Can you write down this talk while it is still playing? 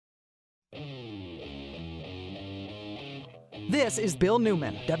This is Bill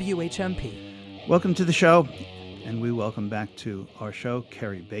Newman, WHMP. Welcome to the show, and we welcome back to our show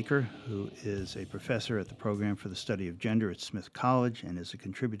Carrie Baker, who is a professor at the Program for the Study of Gender at Smith College and is a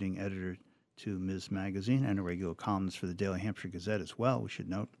contributing editor to Ms. Magazine and a regular columnist for the Daily Hampshire Gazette as well, we should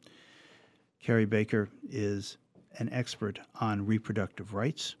note. Carrie Baker is an expert on reproductive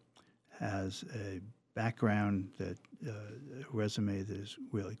rights, has a background, a resume that is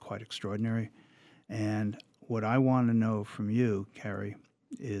really quite extraordinary. And what I want to know from you, Carrie,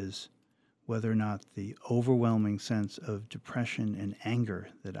 is whether or not the overwhelming sense of depression and anger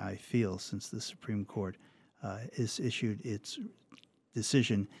that I feel since the Supreme Court has issued its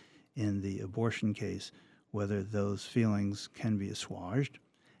decision in the abortion case, whether those feelings can be assuaged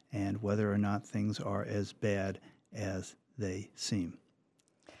and whether or not things are as bad as they seem.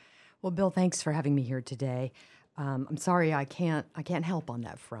 Well, Bill, thanks for having me here today. I'm sorry I can't help on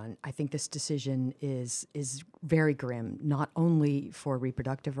that front. I think this decision is very grim, not only for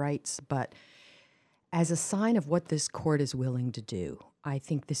reproductive rights, but as a sign of what this court is willing to do. I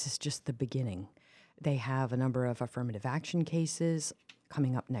think this is just the beginning. They have a number of affirmative action cases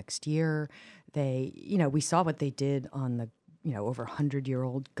coming up next year. We saw what they did on the, over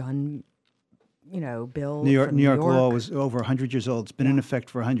 100-year-old gun bill. New York law was over 100 years old. It's been in effect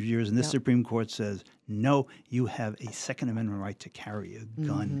for 100 years, and the Supreme Court says, no, you have a Second Amendment right to carry a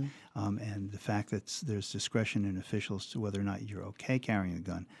gun. And the fact that there's discretion in officials to whether or not you're okay carrying a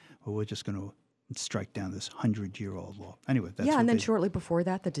gun, well, we're just going to strike down this 100-year-old law. Anyway, that's and then shortly before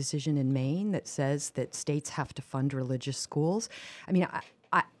that, the decision in Maine that says that states have to fund religious schools. I mean,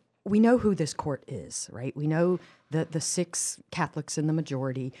 we know who this court is, right? We know that the 6 Catholics in the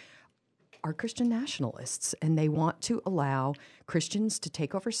majority are Christian nationalists, and they want to allow Christians to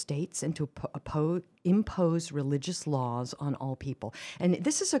take over states and to impose religious laws on all people. And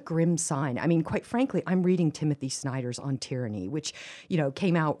this is a grim sign. I mean, quite frankly, I'm reading Timothy Snyder's On Tyranny, which,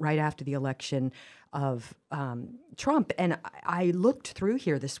 came out right after the election of Trump. And I looked through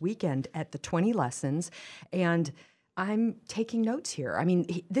here this weekend at the 20 lessons, and I'm taking notes here. I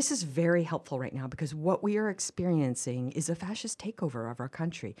mean, this is very helpful right now because what we are experiencing is a fascist takeover of our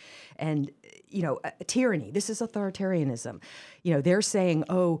country. And, tyranny, this is authoritarianism. They're saying,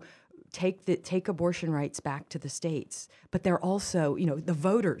 take abortion rights back to the states. But they're also, the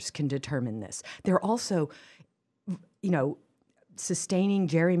voters can determine this. They're also, sustaining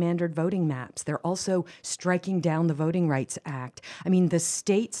gerrymandered voting maps. They're also striking down the Voting Rights Act. I mean, the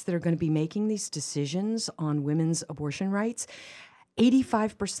states that are going to be making these decisions on women's abortion rights,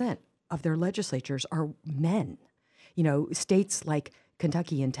 85% of their legislatures are men. States like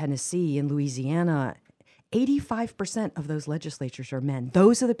Kentucky and Tennessee and Louisiana, 85% of those legislatures are men.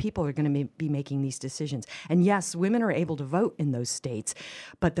 Those are the people who are going to be making these decisions. And yes, women are able to vote in those states,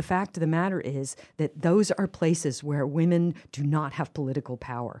 but the fact of the matter is that those are places where women do not have political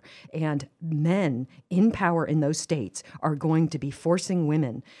power. And men in power in those states are going to be forcing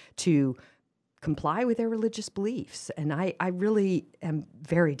women to comply with their religious beliefs. And I really am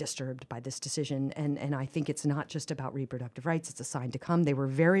very disturbed by this decision. And I think it's not just about reproductive rights. It's a sign to come. They were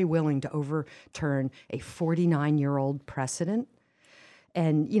very willing to overturn a 49-year-old precedent.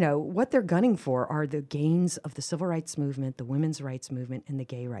 And, what they're gunning for are the gains of the civil rights movement, the women's rights movement, and the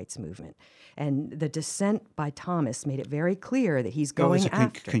gay rights movement. And the dissent by Thomas made it very clear that he's going after...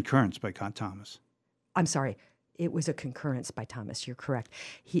 It was a concurrence by Thomas. I'm sorry. It was a concurrence by Thomas. You're correct.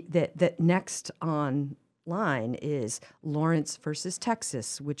 That next on line is Lawrence versus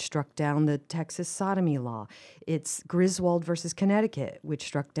Texas, which struck down the Texas sodomy law. It's Griswold versus Connecticut, which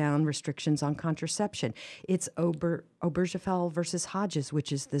struck down restrictions on contraception. It's Obergefell versus Hodges,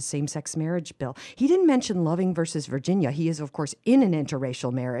 which is the same-sex marriage bill. He didn't mention Loving versus Virginia. He is, of course, in an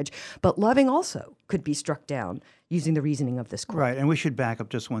interracial marriage, but Loving also could be struck down using the reasoning of this court. Right, and we should back up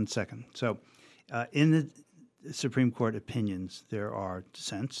just one second. So in the Supreme Court opinions, there are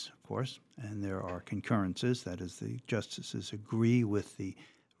dissents, of course, and there are concurrences. That is, the justices agree with the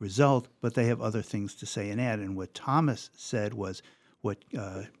result, but they have other things to say and add. And what Thomas said was what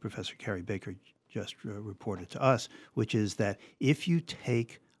Professor Carrie Baker just reported to us, which is that if you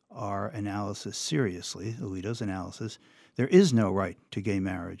take our analysis seriously, Alito's analysis, there is no right to gay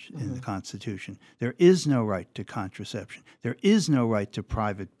marriage in the Constitution. There is no right to contraception. There is no right to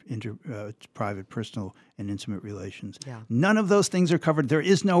private, personal, and intimate relations. Yeah. None of those things are covered. There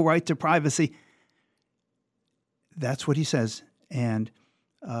is no right to privacy. That's what he says. And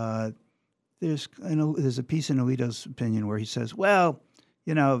there's a piece in Alito's opinion where he says, well,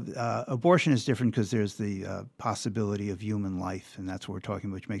 Abortion is different because there's the possibility of human life, and that's what we're talking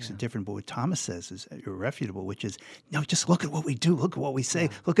about, which makes it different. But what Thomas says is irrefutable, which is, no, just look at what we do, look at what we say,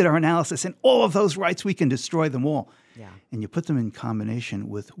 look at our analysis, and all of those rights, we can destroy them all. Yeah. And you put them in combination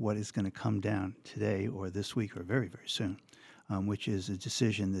with what is going to come down today or this week or very, very soon, which is a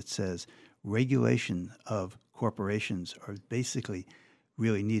decision that says regulation of corporations are basically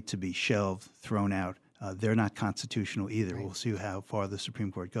really need to be shelved, thrown out. They're not constitutional either. Right. We'll see how far the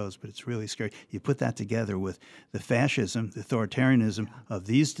Supreme Court goes, but it's really scary. You put that together with the fascism, the authoritarianism of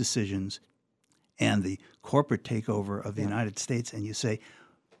these decisions, and the corporate takeover of the United States, and you say,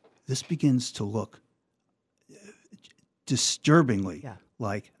 this begins to look disturbingly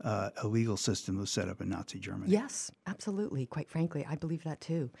like a legal system was set up in Nazi Germany. Yes, absolutely. Quite frankly, I believe that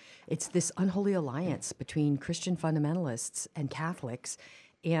too. It's this unholy alliance between Christian fundamentalists and Catholics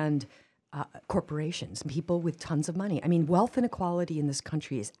and corporations, people with tons of money. I mean, wealth inequality in this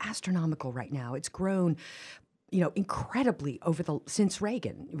country is astronomical right now. It's grown, incredibly since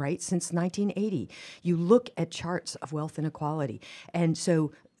Reagan, right? Since 1980. You look at charts of wealth inequality. And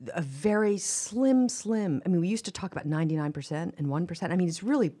so a very slim, I mean, we used to talk about 99% and 1%. I mean, it's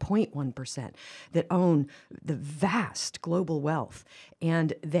really 0.1% that own the vast global wealth.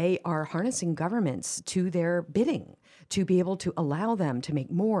 And they are harnessing governments to their bidding to be able to allow them to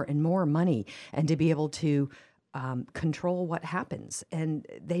make more and more money and to be able to control what happens. And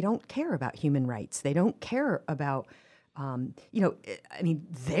they don't care about human rights. They don't care about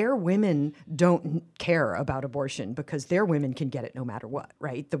their women don't care about abortion because their women can get it no matter what,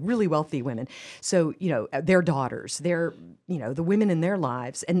 right? The really wealthy women. So, their daughters, the women in their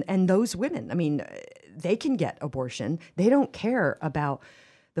lives, and those women, I mean, they can get abortion. They don't care about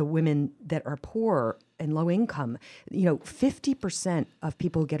the women that are poor and low income. 50% of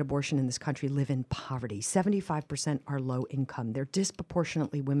people who get abortion in this country live in poverty. 75% are low income. They're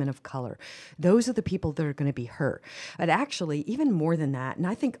disproportionately women of color. Those are the people that are going to be hurt. But actually, even more than that, and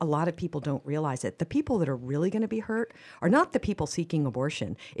I think a lot of people don't realize it, the people that are really going to be hurt are not the people seeking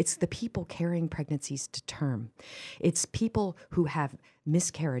abortion. It's the people carrying pregnancies to term. It's people who have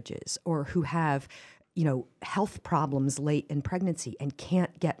miscarriages or who have health problems late in pregnancy and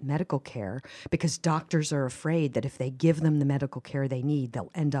can't get medical care because doctors are afraid that if they give them the medical care they need,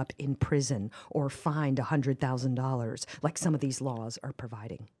 they'll end up in prison or fined $100,000, like some of these laws are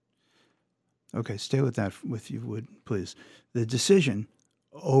providing. Okay, stay with that, if you would, please. The decision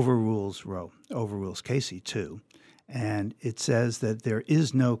overrules Roe, overrules Casey too, and it says that there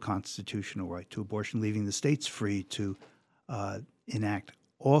is no constitutional right to abortion, leaving the states free to enact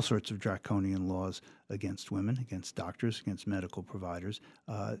all sorts of draconian laws against women, against doctors, against medical providers,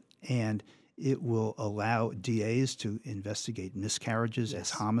 and it will allow DAs to investigate miscarriages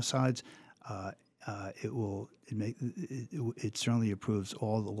as homicides. It certainly approves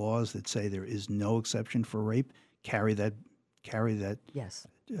all the laws that say there is no exception for rape. Carry that Yes.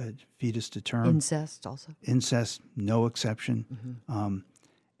 Fetus to term. Incest also. Incest, no exception. Mm-hmm.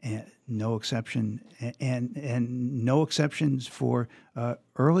 And no exception, and no exceptions for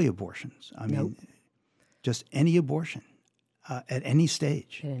early abortions. I mean, just any abortion at any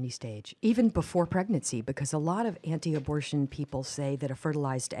stage. At any stage, even before pregnancy, because a lot of anti-abortion people say that a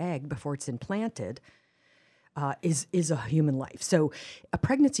fertilized egg before it's implanted is a human life. So a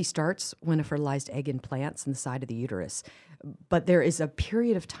pregnancy starts when a fertilized egg implants in the side of the uterus, but there is a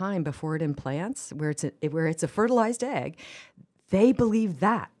period of time before it implants where it's a fertilized egg. They believe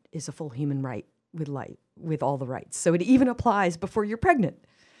that is a full human right with life, with all the rights. So it even applies before you're pregnant.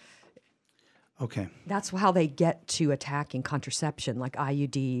 Okay. That's how they get to attacking contraception, like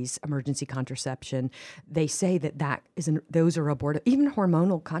IUDs, emergency contraception. They say those are abortive. Even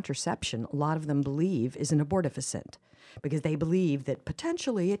hormonal contraception, a lot of them believe, is an abortifacient because they believe that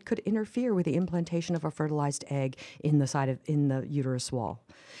potentially it could interfere with the implantation of a fertilized egg in the uterus wall.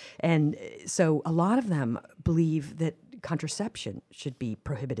 And so a lot of them believe that contraception should be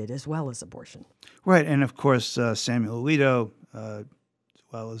prohibited as well as abortion. Right, and of course Samuel Alito, as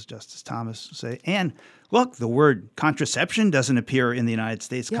well as Justice Thomas, say, and look, the word contraception doesn't appear in the United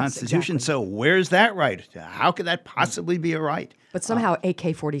States Constitution, exactly. So where's that right? How could that possibly be a right? But somehow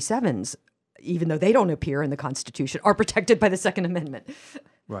AK-47s, even though they don't appear in the Constitution, are protected by the Second Amendment.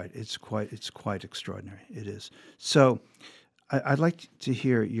 Right, it's quite extraordinary. It is. So I'd like to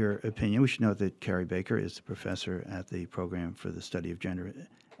hear your opinion. We should note that Carrie Baker is the professor at the Program for the Study of Gender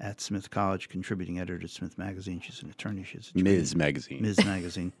at Smith College, contributing editor to Smith Magazine. She's an attorney. She's a Ms. Magazine. Ms.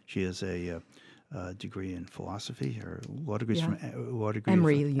 Magazine. She has a degree in philosophy, or law degrees from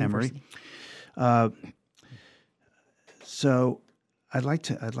Emory University. So I'd like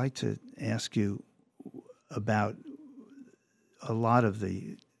to ask you about a lot of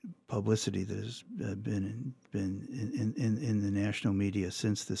the publicity that has been in the national media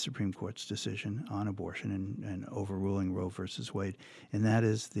since the Supreme Court's decision on abortion and overruling Roe versus Wade, and that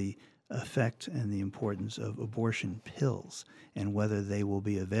is the effect and the importance of abortion pills and whether they will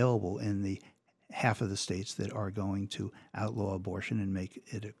be available in the half of the states that are going to outlaw abortion and make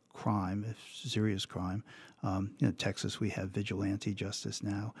it a crime, a serious crime. Texas, we have vigilante justice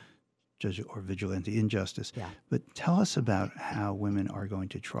now, or vigilante injustice. Yeah. But tell us about how women are going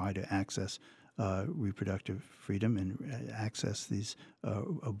to try to access reproductive freedom and access these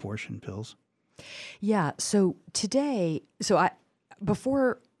abortion pills. Yeah. So today,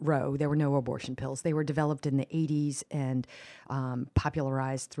 before Roe, there were no abortion pills. They were developed in the 80s and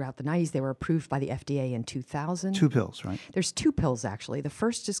popularized throughout the 90s. They were approved by the FDA in 2000. 2 pills, right? There's 2 pills, actually. The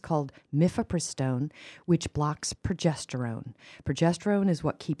first is called mifepristone, which blocks progesterone. Progesterone is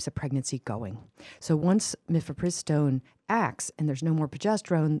what keeps a pregnancy going. So once mifepristone acts and there's no more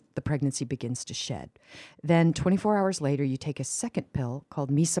progesterone, the pregnancy begins to shed. Then 24 hours later, you take a second pill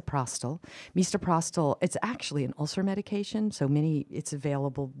called misoprostol. Misoprostol, it's actually an ulcer medication, so it's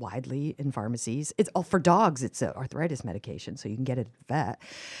available widely in pharmacies. It's for dogs, it's an arthritis medication, so you can get it at the vet.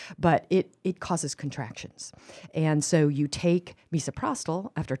 But it causes contractions. And so you take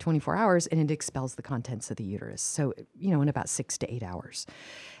misoprostol after 24 hours and it expels the contents of the uterus. So, in about 6 to 8 hours.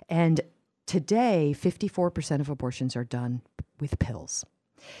 And today, 54% of abortions are done with pills,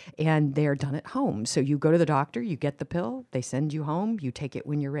 and they're done at home. So you go to the doctor, you get the pill, they send you home, you take it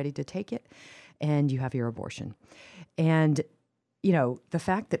when you're ready to take it, and you have your abortion. And, the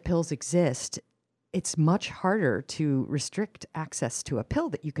fact that pills exist, it's much harder to restrict access to a pill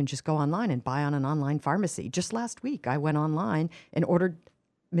that you can just go online and buy on an online pharmacy. Just last week, I went online and ordered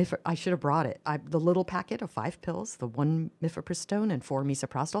I should have brought it. The little packet of 5 pills, the 1 mifepristone and 4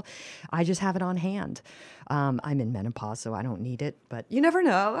 misoprostol, I just have it on hand. I'm in menopause, so I don't need it, but you never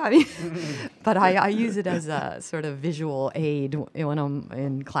know. But I use it as a sort of visual aid when I'm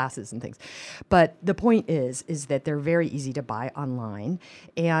in classes and things. But the point is that they're very easy to buy online,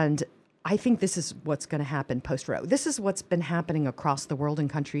 and I think this is what's going to happen post-Roe. This is what's been happening across the world in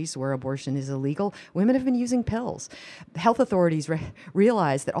countries where abortion is illegal. Women have been using pills. Health authorities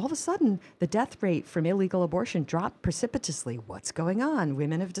realize that all of a sudden the death rate from illegal abortion dropped precipitously. What's going on?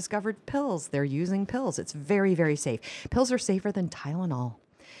 Women have discovered pills. They're using pills. It's very, very safe. Pills are safer than Tylenol.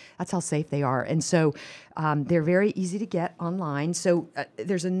 That's how safe they are. And so they're very easy to get online. So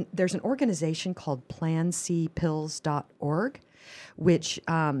there's an organization called PlanCpills.org, which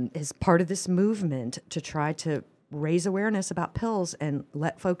is part of this movement to try to raise awareness about pills and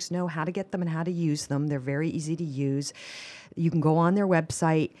let folks know how to get them and how to use them. They're very easy to use. You can go on their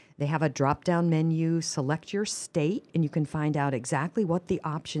website. They have a drop-down menu. Select your state, and you can find out exactly what the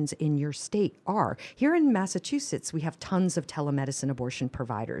options in your state are. Here in Massachusetts, we have tons of telemedicine abortion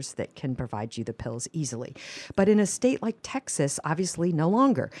providers that can provide you the pills easily. But in a state like Texas, obviously no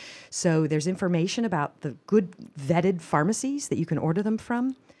longer. So there's information about the good vetted pharmacies that you can order them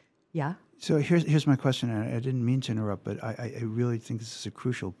from. Yeah? So here's my question, and I didn't mean to interrupt, but I really think this is a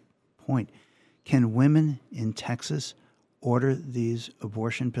crucial point. Can women in Texas order these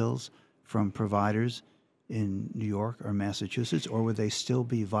abortion pills from providers in New York or Massachusetts, or would they still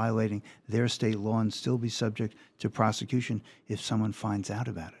be violating their state law and still be subject to prosecution if someone finds out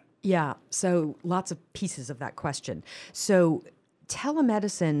about it? Yeah, so lots of pieces of that question. So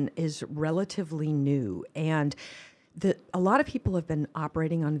telemedicine is relatively new, and a lot of people have been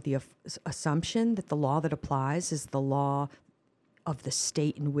operating under the assumption that the law that applies is the law of the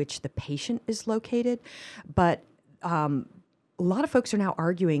state in which the patient is located. But a lot of folks are now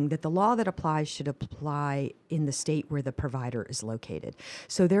arguing that the law that applies should apply in the state where the provider is located.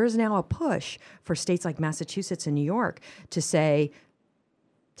 So there is now a push for states like Massachusetts and New York to say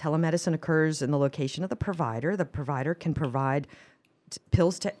telemedicine occurs in the location of the provider. The provider can provide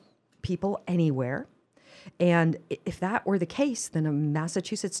pills to people anywhere. And if that were the case, then a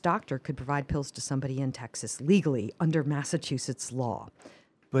Massachusetts doctor could provide pills to somebody in Texas legally under Massachusetts law.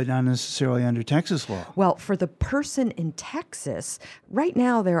 But not necessarily under Texas law. Well, for the person in Texas, right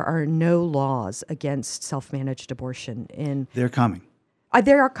now there are no laws against self-managed abortion. They're coming.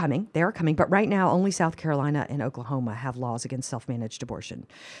 They are coming, but right now only South Carolina and Oklahoma have laws against self-managed abortion.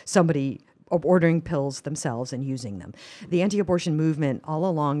 Somebody ordering pills themselves and using them. The anti-abortion movement all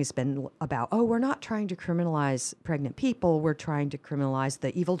along has been about, we're not trying to criminalize pregnant people, we're trying to criminalize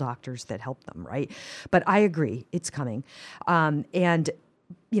the evil doctors that help them, right? But I agree, it's coming. And,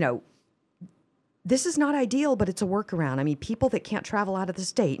 This is not ideal, but it's a workaround. I mean, people that can't travel out of the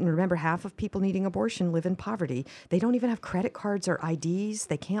state, and remember, half of people needing abortion live in poverty. They don't even have credit cards or IDs.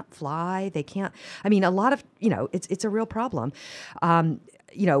 They can't fly. They can't, I mean, a lot of, it's a real problem.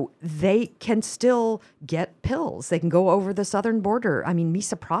 They can still get pills. They can go over the southern border. I mean,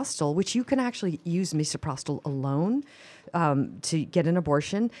 misoprostol, which you can actually use misoprostol alone to get an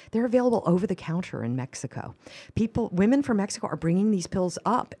abortion. They're available over the counter in Mexico. Women from Mexico are bringing these pills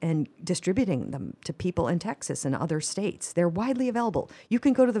up and distributing them to people in Texas and other states. They're widely available. You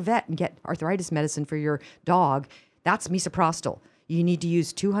can go to the vet and get arthritis medicine for your dog. That's misoprostol. You need to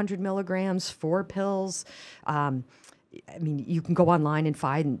use 200 milligrams, 4 pills. You can go online and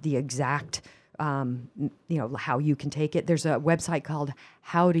find the exact, how you can take it. There's a website called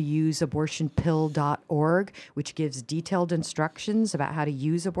howtouseabortionpill.org, which gives detailed instructions about how to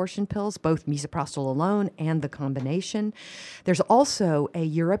use abortion pills, both misoprostol alone and the combination. There's also a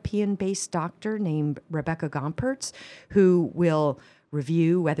European-based doctor named Rebecca Gompertz who will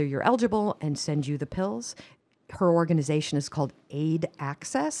review whether you're eligible and send you the pills. Her organization is called Aid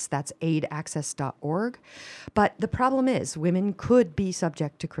Access. That's aidaccess.org. But the problem is women could be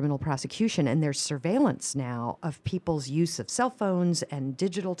subject to criminal prosecution, and there's surveillance now of people's use of cell phones and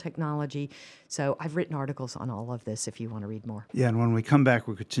digital technology. So I've written articles on all of this if you want to read more. Yeah, and when we come back,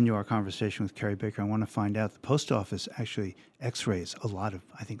 we'll continue our conversation with Carrie Baker. I want to find out the post office actually x-rays a lot of,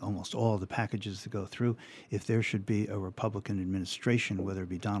 I think almost all of the packages that go through. If there should be a Republican administration, whether it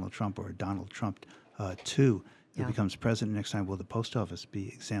be Donald Trump or Donald Trump 2, who becomes president next time, will the post office be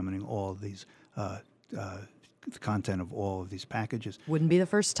examining all of these, the content of all of these packages? Wouldn't be the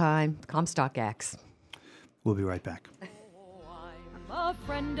first time. Comstock X. We'll be right back. I'm a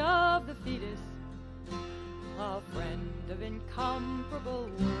friend of the fetus, a friend of incomparable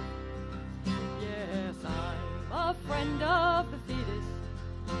worth. Yes, I'm a friend of the fetus,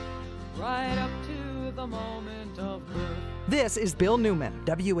 right up to the moment of birth. This is Bill Newman,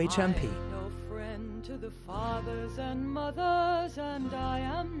 WHMP. To the fathers and mothers, and I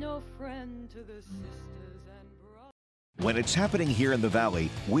am no friend to the sisters and brothers. When it's happening here in the Valley,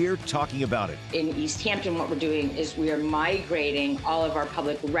 we're talking about it. In East Hampton, what we're doing is we are migrating all of our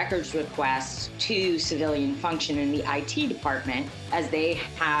public records requests to civilian function in the IT department, as they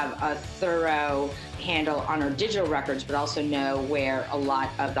have a thorough handle on our digital records, but also know where a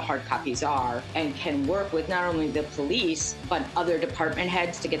lot of the hard copies are, and can work with not only the police, but other department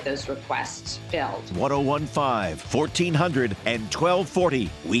heads to get those requests filled. 1015, 1400, and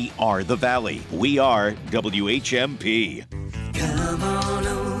 1240. We are the Valley. We are WHMP. Come on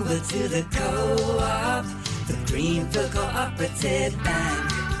over to the Co-op, the Greenfield Cooperative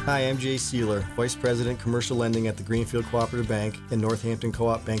Bank. Hi, I'm Jay Sealer, Vice President, Commercial Lending at the Greenfield Cooperative Bank and Northampton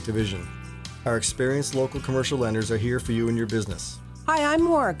Co-op Bank Division. Our experienced local commercial lenders are here for you and your business. Hi, I'm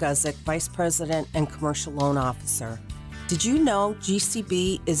Maura Guzik, Vice President and Commercial Loan Officer. Did you know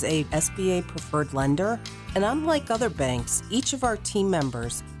GCB is a SBA preferred lender? And unlike other banks, each of our team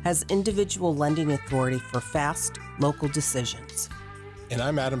members has individual lending authority for fast, local decisions. And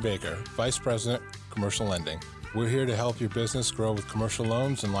I'm Adam Baker, Vice President, Commercial Lending. We're here to help your business grow with commercial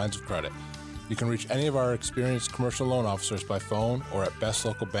loans and lines of credit. You can reach any of our experienced commercial loan officers by phone or at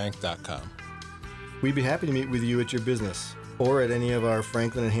bestlocalbank.com. We'd be happy to meet with you at your business or at any of our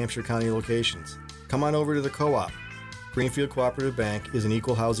Franklin and Hampshire County locations. Come on over to the Co-op. Greenfield Cooperative Bank is an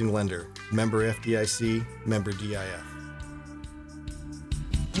equal housing lender. Member FDIC, member DIF.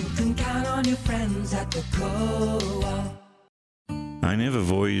 You can count on your friends at the Co-op. I never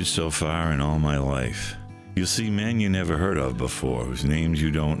voyaged so far in all my life. You'll see men you never heard of before, whose names you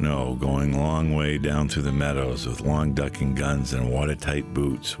don't know, going long way down through the meadows with long ducking guns and watertight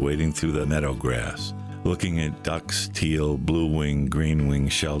boots, wading through the meadow grass, looking at ducks, teal, blue-wing, green-wing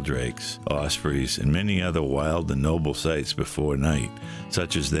sheldrakes, ospreys, and many other wild and noble sights before night,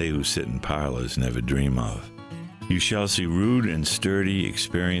 such as they who sit in parlors never dream of. You shall see rude and sturdy,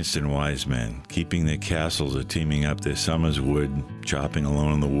 experienced and wise men, keeping their castles or teaming up their summer's wood, chopping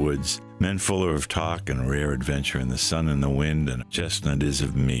alone in the woods, men fuller of talk and rare adventure in the sun and the wind and chestnut is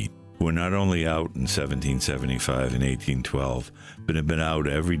of meat, who were not only out in 1775 and 1812, but have been out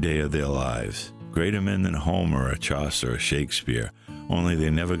every day of their lives. Greater men than Homer or Chaucer or Shakespeare, only they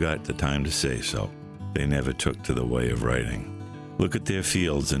never got the time to say so. They never took to the way of writing. Look at their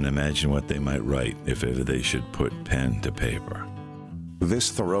fields and imagine what they might write if ever they should put pen to paper. This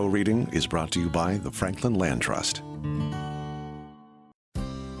thorough reading is brought to you by the Franklin Land Trust.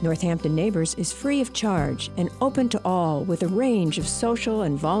 Northampton Neighbors is free of charge and open to all with a range of social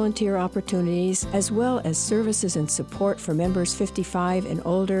and volunteer opportunities, as well as services and support for members 55 and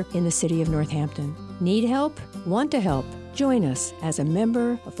older in the city of Northampton. Need help? Want to help? Join us as a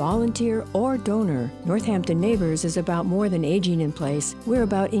member, a volunteer, or donor. Northampton Neighbors is about more than aging in place. We're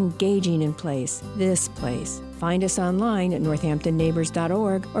about engaging in place, this place. Find us online at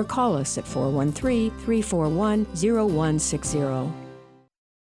northamptonneighbors.org or call us at 413-341-0160.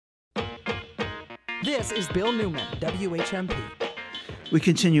 This is Bill Newman, WHMP. We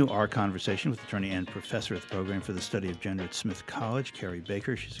continue our conversation with attorney and professor at the Program for the Study of Gender at Smith College, Carrie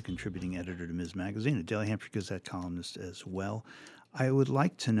Baker. She's a contributing editor to Ms. Magazine, a Daily Hampshire Gazette columnist as well. I would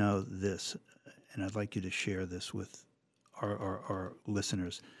like to know this, and I'd like you to share this with our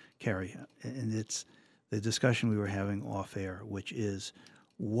listeners, Carrie, and it's the discussion we were having off air, which is,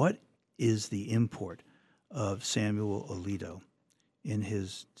 what is the import of Samuel Alito in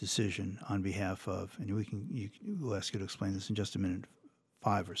his decision on behalf of, and we'll ask you to explain this in just a minute,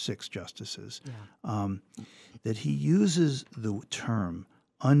 5 or 6 justices, that he uses the term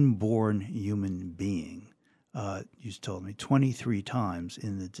unborn human being, you told me, 23 times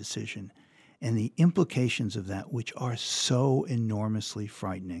in the decision, and the implications of that, which are so enormously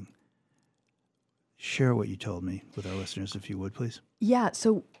frightening. Share what you told me with our listeners, if you would, please. Yeah,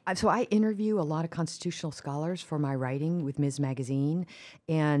 so I interview a lot of constitutional scholars for my writing with Ms. Magazine,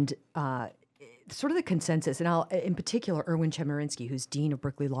 and sort of the consensus, and in particular, Erwin Chemerinsky, who's dean of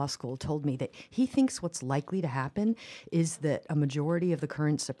Berkeley Law School, told me that he thinks what's likely to happen is that a majority of the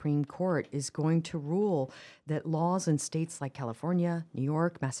current Supreme Court is going to rule that laws in states like California, New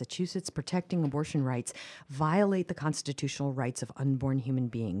York, Massachusetts protecting abortion rights violate the constitutional rights of unborn human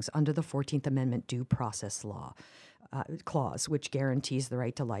beings under the 14th Amendment due process law. Clause, which guarantees the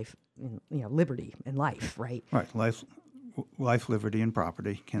right to life, liberty and life, right? Right, life, liberty, and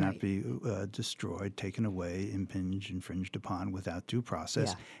property cannot be destroyed, taken away, impinged, infringed upon without due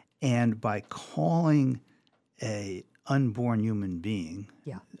process. Yeah. And by calling a unborn human being,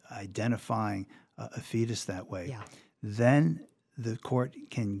 identifying a fetus that way, then the court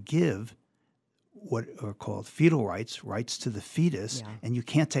can give what are called fetal rights to the fetus, and you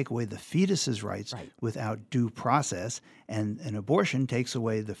can't take away the fetus's rights without due process, and an abortion takes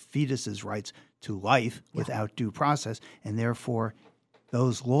away the fetus's rights to life without due process, and therefore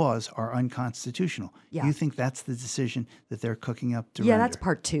those laws are unconstitutional. Yeah. You think that's the decision that they're cooking up to render? That's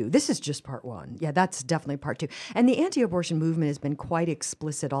part 2. This is just part 1. Yeah, that's definitely part 2. And the anti-abortion movement has been quite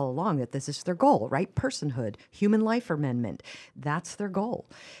explicit all along that this is their goal, right? Personhood, human life amendment. That's their goal.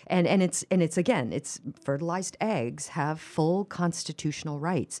 And it's fertilized eggs have full constitutional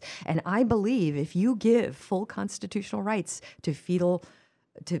rights. And I believe if you give full constitutional rights to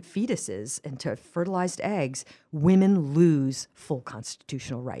fetuses and to fertilized eggs, women lose full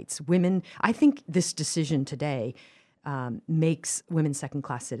constitutional rights. I think this decision today makes women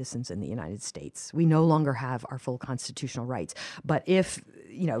second-class citizens in the United States. We no longer have our full constitutional rights. But if,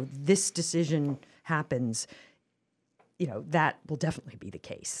 this decision happens, that will definitely be the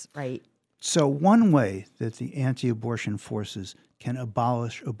case, right? So one way that the anti-abortion forces can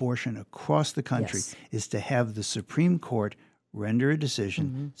abolish abortion across the country is to have the Supreme Court render a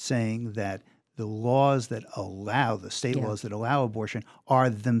decision saying that the laws that allow, the state laws that allow abortion are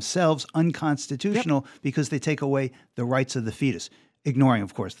themselves unconstitutional because they take away the rights of the fetus, ignoring,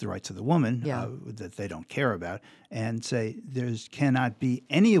 of course, the rights of the woman that they don't care about, and say there cannot be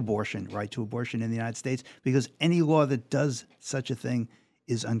any right to abortion in the United States because any law that does such a thing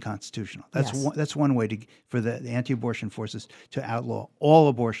is unconstitutional. That's one way for the anti-abortion forces to outlaw all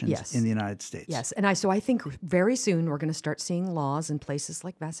abortions in the United States. Yes, and I think very soon we're going to start seeing laws in places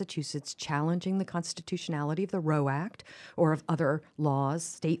like Massachusetts challenging the constitutionality of the Roe Act or of other laws,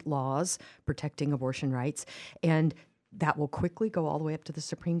 state laws protecting abortion rights, and that will quickly go all the way up to the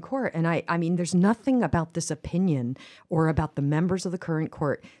Supreme Court. And I mean, there's nothing about this opinion or about the members of the current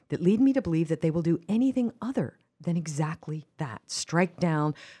court that lead me to believe that they will do anything other than exactly that, strike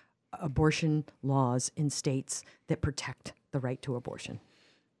down abortion laws in states that protect the right to abortion.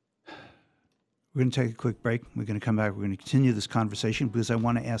 We're going to take a quick break. We're going to come back. We're going to continue this conversation because I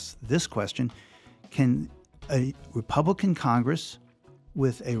want to ask this question. Can a Republican Congress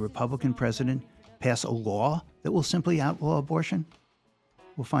with a Republican president pass a law that will simply outlaw abortion?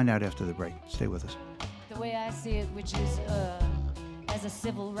 We'll find out after the break. Stay with us. The way I see it, which is as a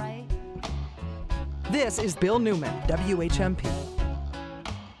civil right. This is Bill Newman, WHMP.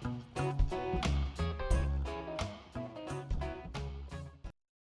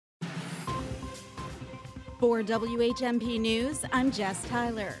 For WHMP News, I'm Jess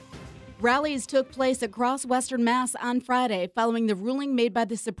Tyler. Rallies took place across Western Mass on Friday following the ruling made by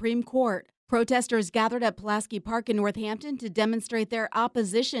the Supreme Court. Protesters gathered at Pulaski Park in Northampton to demonstrate their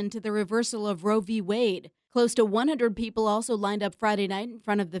opposition to the reversal of Roe v. Wade. Close to 100 people also lined up Friday night in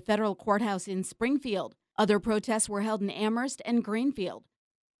front of the federal courthouse in Springfield. Other protests were held in Amherst and Greenfield.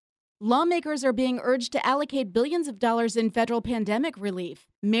 Lawmakers are being urged to allocate billions of dollars in federal pandemic relief.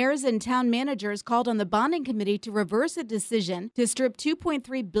 Mayors and town managers called on the bonding committee to reverse a decision to strip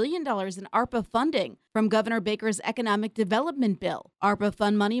 $2.3 billion in ARPA funding from Governor Baker's economic development bill. ARPA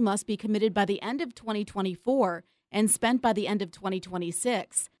fund money must be committed by the end of 2024 and spent by the end of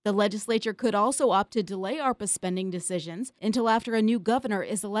 2026. The legislature could also opt to delay ARPA spending decisions until after a new governor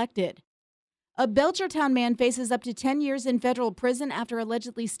is elected. A Belchertown man faces up to 10 years in federal prison after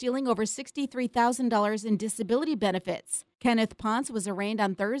allegedly stealing over $63,000 in disability benefits. Kenneth Ponce was arraigned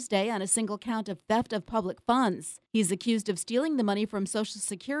on Thursday on a single count of theft of public funds. He's accused of stealing the money from Social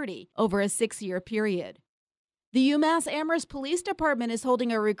Security over a 6-year period. The UMass Amherst Police Department is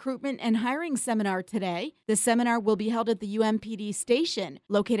holding a recruitment and hiring seminar today. The seminar will be held at the UMPD station,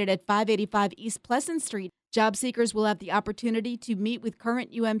 located at 585 East Pleasant Street. Job seekers will have the opportunity to meet with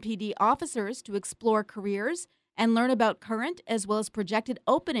current UMPD officers to explore careers and learn about current as well as projected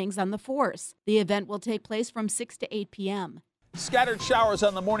openings on the force. The event will take place from 6 to 8 p.m. Scattered showers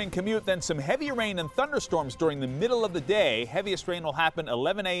on the morning commute, then some heavy rain and thunderstorms during the middle of the day. Heaviest rain will happen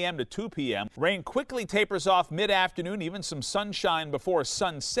 11 a.m. to 2 p.m. Rain quickly tapers off mid-afternoon, even some sunshine before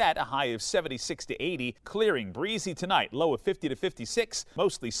sunset, a high of 76 to 80. Clearing, breezy tonight, low of 50 to 56.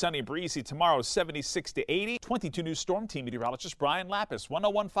 Mostly sunny, breezy tomorrow, 76 to 80. 22 News Storm Team meteorologist Brian Lapis,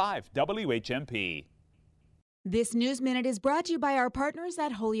 1015 WHMP. This News Minute is brought to you by our partners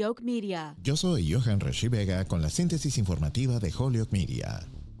at Holyoke Media. Yo soy Johan Rashi Vega con la síntesis informativa de Holyoke Media.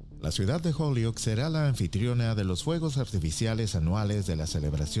 La ciudad de Holyoke será la anfitriona de los fuegos artificiales anuales de la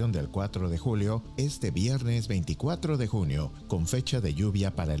celebración del 4 de julio este viernes 24 de junio, con fecha de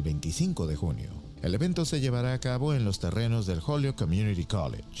lluvia para el 25 de junio. El evento se llevará a cabo en los terrenos del Holyoke Community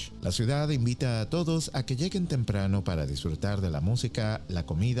College. La ciudad invita a todos a que lleguen temprano para disfrutar de la música, la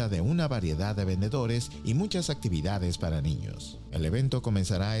comida de una variedad de vendedores y muchas actividades para niños. El evento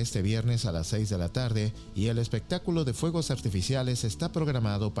comenzará este viernes a las 6 de la tarde y el espectáculo de fuegos artificiales está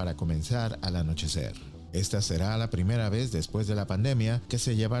programado para comenzar al anochecer. Esta será la primera vez después de la pandemia que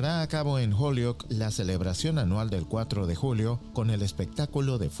se llevará a cabo en Holyoke la celebración anual del 4 de julio con el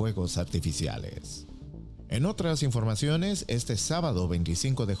espectáculo de fuegos artificiales. En otras informaciones, este sábado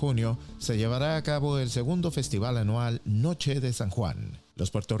 25 de junio se llevará a cabo el segundo festival anual Noche de San Juan. Los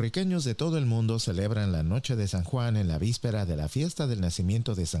puertorriqueños de todo el mundo celebran la Noche de San Juan en la víspera de la fiesta del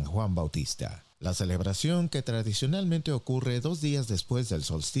nacimiento de San Juan Bautista. La celebración, que tradicionalmente ocurre 2 días después del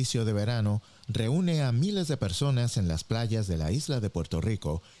solsticio de verano, reúne a miles de personas en las playas de la isla de Puerto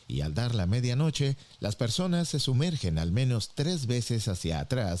Rico y al dar la medianoche, las personas se sumergen al menos 3 veces hacia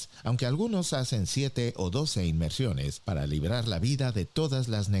atrás, aunque algunos hacen 7 o 12 inmersiones para librar la vida de todas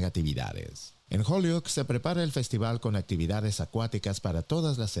las negatividades. En Holyoke se prepara el festival con actividades acuáticas para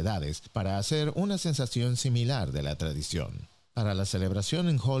todas las edades para hacer una sensación similar de la tradición. Para la celebración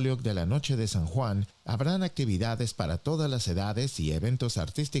en Holyoke de la Noche de San Juan, habrán actividades para todas las edades y eventos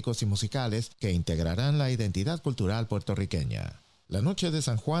artísticos y musicales que integrarán la identidad cultural puertorriqueña. La Noche de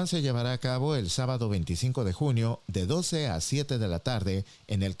San Juan se llevará a cabo el sábado 25 de junio de 12 a 7 de la tarde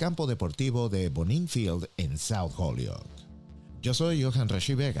en el campo deportivo de Bonin Field en South Holyoke. Yo soy Johan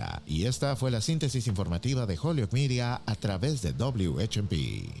Rashi Vega y esta fue la síntesis informativa de Holyoke Media a través de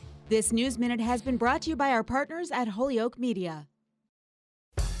WHMP. This News Minute has been brought to you by our partners at Holyoke Media.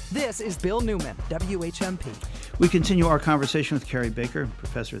 This is Bill Newman, WHMP. We continue our conversation with Carrie Baker,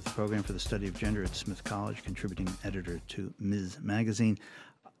 professor at the Program for the Study of Gender at Smith College, contributing editor to Ms. Magazine.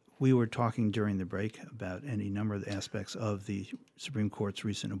 We were talking during the break about any number of aspects of the Supreme Court's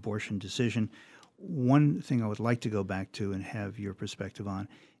recent abortion decision. One thing I would like to go back to and have your perspective on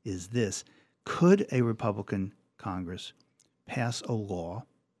is this. Could a Republican Congress pass a law,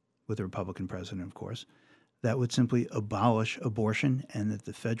 with a Republican president, of course, that would simply abolish abortion and that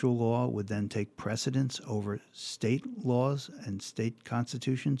the federal law would then take precedence over state laws and state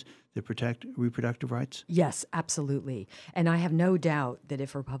constitutions that protect reproductive rights? Yes, absolutely. And I have no doubt that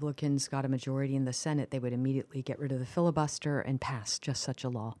if Republicans got a majority in the Senate, they would immediately get rid of the filibuster and pass just such a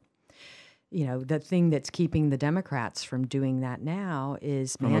law. You know, the thing that's keeping the Democrats from doing that now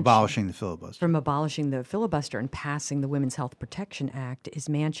is abolishing the filibuster. From abolishing the filibuster and passing the Women's Health Protection Act is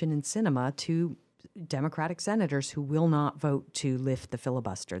Manchin and Sinema, two Democratic senators who will not vote to lift the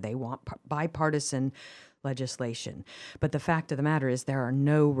filibuster. They want bipartisan legislation. But the fact of the matter is there are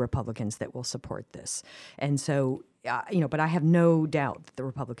no Republicans that will support this. And so, but I have no doubt that the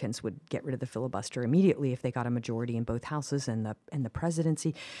Republicans would get rid of the filibuster immediately if they got a majority in both houses and the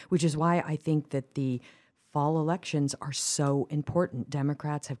presidency, which is why I think that the fall elections are so important.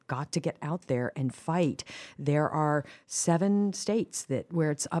 Democrats have got to get out there and fight. There are 7 states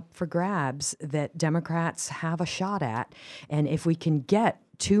where it's up for grabs that Democrats have a shot at. And if we can get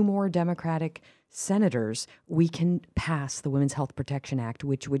 2 more Democratic senators, we can pass the Women's Health Protection Act,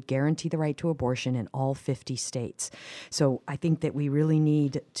 which would guarantee the right to abortion in all 50 states. So I think that we really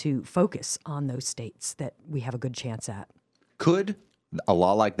need to focus on those states that we have a good chance at. Could a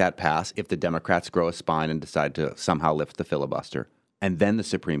law like that pass if the Democrats grow a spine and decide to somehow lift the filibuster, and then the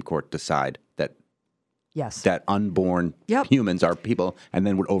Supreme Court decide that that unborn humans are people, and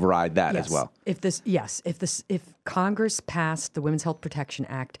then would override that as well? If Congress passed the Women's Health Protection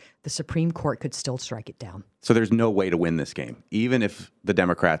Act, the Supreme Court could still strike it down. So there's no way to win this game, even if the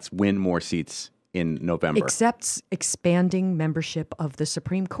Democrats win more seats in November. Except expanding membership of the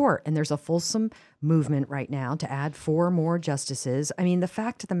Supreme Court. And there's a fulsome movement right now to add 4 more justices. I mean, the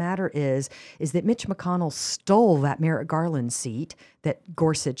fact of the matter is that Mitch McConnell stole that Merrick Garland seat that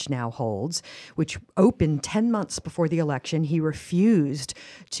Gorsuch now holds, which opened 10 months before the election. He refused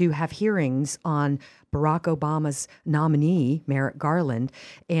to have hearings on Barack Obama's nominee, Merrick Garland,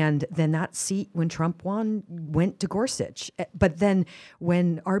 and then that seat, when Trump won, went to Gorsuch. But then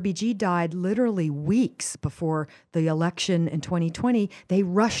when RBG died literally weeks before the election in 2020, they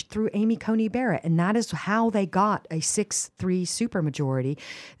rushed through Amy Coney Barrett, and that is how they got a 6-3 supermajority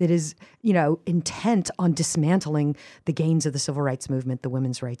that is, intent on dismantling the gains of the civil rights movement, the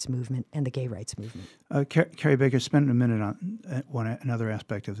women's rights movement, and the gay rights movement. Carrie Baker, spend a minute on another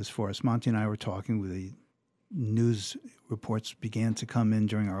aspect of this for us. Monty and I were talking with the news reports began to come in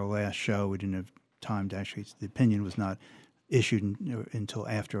during our last show. We didn't have time to actually, the opinion was not issued until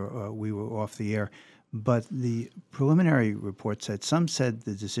after we were off the air. But the preliminary report said, some said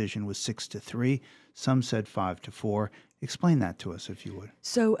the decision was 6-3, some said 5-4. Explain that to us, if you would.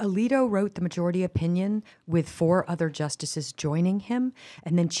 So Alito wrote the majority opinion with 4 other justices joining him,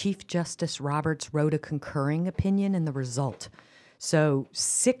 and then Chief Justice Roberts wrote a concurring opinion in the result. So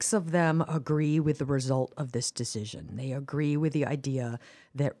 6 of them agree with the result of this decision. They agree with the idea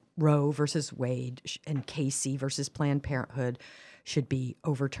that Roe versus Wade and Casey versus Planned Parenthood should be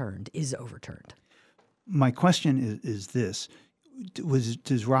overturned, is overturned. My question is this.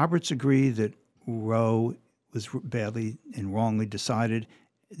 Does Roberts agree that Roe was badly and wrongly decided,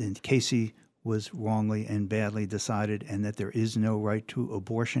 and Casey was wrongly and badly decided, and that there is no right to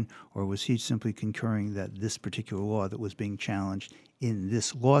abortion? Or was he simply concurring that this particular law that was being challenged in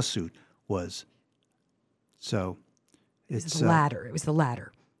this lawsuit was? So it's the latter. It was the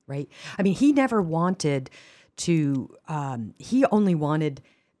latter, right? I mean, he never wanted to, he only wanted,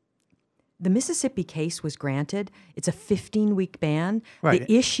 the Mississippi case was granted. It's a 15-week ban. Right.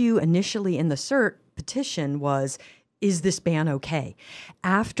 The issue initially in the cert petition was, is this ban okay?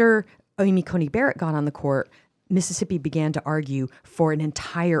 After Amy Coney Barrett got on the court, Mississippi began to argue for an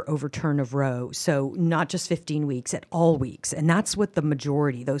entire overturn of Roe. So not just 15 weeks, at all weeks. And that's what the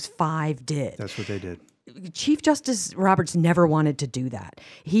majority, those 5, did. That's what they did. Chief Justice Roberts never wanted to do that.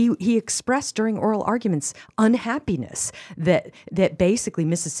 He expressed during oral arguments unhappiness that basically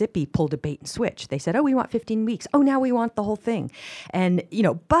Mississippi pulled a bait and switch. They said, oh, we want 15 weeks. Oh, now we want the whole thing. And,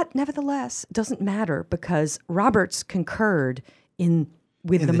 but nevertheless, it doesn't matter because Roberts concurred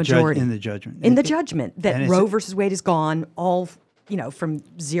with the majority. In the judgment. In the judgment that Roe versus Wade is gone all, from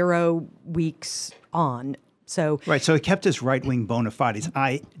 0 weeks on. So right. So it kept his right-wing bona fides.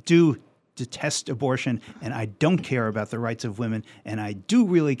 I do detest abortion, and I don't care about the rights of women, and I do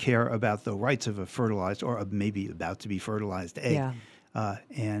really care about the rights of a fertilized or maybe about to be fertilized egg. Yeah.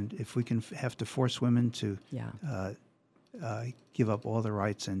 And if we can have to force women to give up all the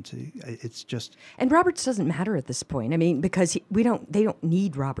rights, and it's just. And Roberts doesn't matter at this point. I mean, because they don't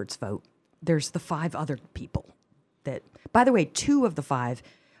need Roberts' vote. There's the 5 other people that, by the way, 2 of the 5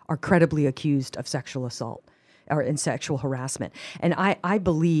 are credibly accused of sexual assault or in sexual harassment. And I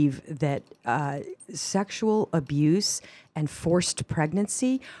believe that sexual abuse and forced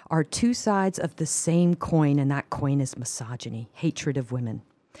pregnancy are 2 sides of the same coin, and that coin is misogyny, hatred of women.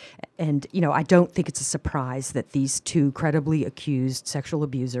 And, I don't think it's a surprise that these 2 credibly accused sexual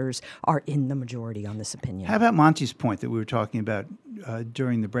abusers are in the majority on this opinion. How about Monty's point that we were talking about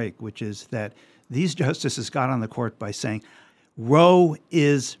during the break, which is that these justices got on the court by saying, Roe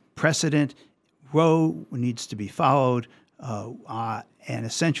is precedent, Roe needs to be followed, and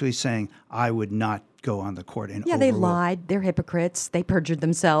essentially saying, I would not go on the court and overrule. They lied. They're hypocrites. They perjured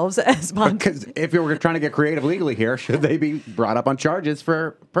themselves. Because if you were trying to get creative legally here, should they be brought up on charges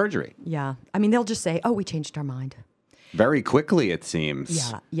for perjury? Yeah. I mean, they'll just say, oh, we changed our mind. Very quickly, it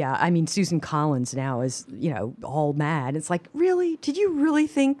seems. Yeah. I mean, Susan Collins now is, all mad. It's like, really? Did you really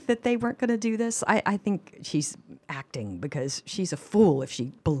think that they weren't going to do this? I think she's acting because she's a fool if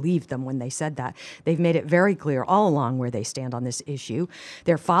she believed them when they said that. They've made it very clear all along where they stand on this issue.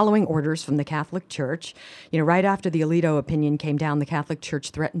 They're following orders from the Catholic Church. Right after the Alito opinion came down, the Catholic Church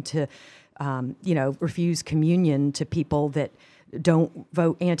threatened to, refuse communion to people that don't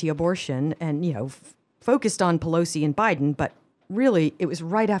vote anti-abortion and, focused on Pelosi and Biden, but really it was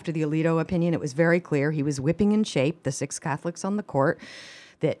right after the Alito opinion. It was very clear he was whipping in shape the 6 Catholics on the court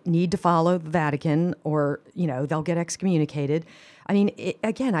that need to follow the Vatican or, they'll get excommunicated. I mean,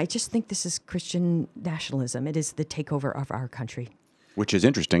 again, I just think this is Christian nationalism. It is the takeover of our country. Which is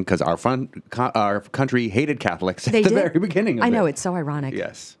interesting because our country hated Catholics at the very beginning of it. I know, it's so ironic.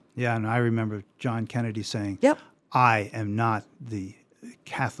 Yes. Yeah, and I remember John Kennedy saying, I am not the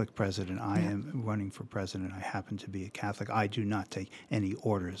Catholic president. I am running for president. I happen to be a Catholic. I do not take any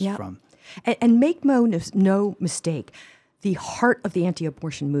orders from. And make no mistake, the heart of the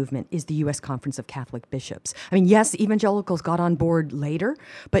anti-abortion movement is the U.S. Conference of Catholic Bishops. I mean, yes, evangelicals got on board later,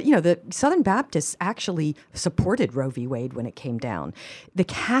 but, the Southern Baptists actually supported Roe v. Wade when it came down. The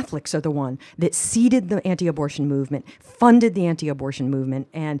Catholics are the one that seeded the anti-abortion movement, funded the anti-abortion movement,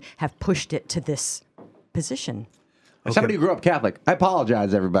 and have pushed it to this position. Okay. Somebody who grew up Catholic. I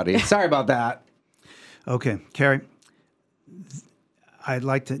apologize, everybody. Sorry about that. Okay, Carrie, I'd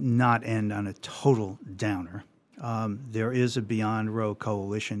like to not end on a total downer. There is a Beyond Roe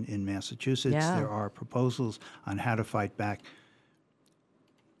coalition in Massachusetts. Yeah. There are proposals on how to fight back.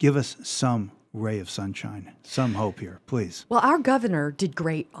 Give us some ray of sunshine, some hope here, please. Well, our governor did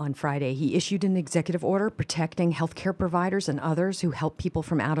great on Friday. He issued an executive order protecting healthcare providers and others who help people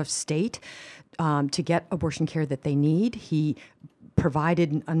from out of state to get abortion care that they need. He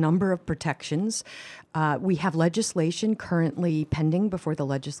provided a number of protections. We have legislation currently pending before the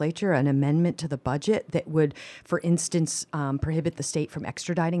legislature, an amendment to the budget that would, for instance, prohibit the state from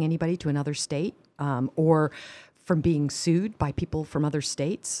extraditing anybody to another state or from being sued by people from other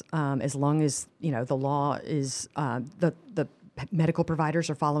states, as long as the law is the medical providers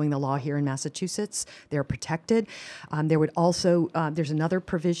are following the law here in Massachusetts. They're protected. There would also there's another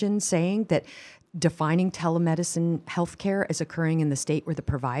provision saying that defining telemedicine healthcare as occurring in the state where the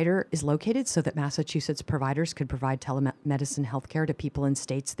provider is located, so that Massachusetts providers could provide telemedicine healthcare to people in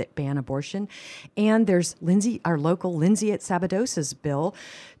states that ban abortion. And there's our local Lindsay at Sabadosa's bill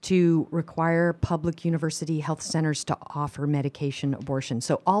to require public university health centers to offer medication abortion.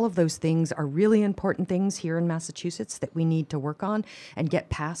 So all of those things are really important things here in Massachusetts that we need to work on and get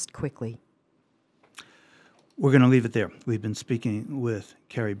passed quickly. We're going to leave it there. We've been speaking with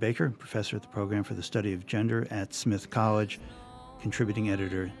Carrie Baker, professor at the Program for the Study of Gender at Smith College, contributing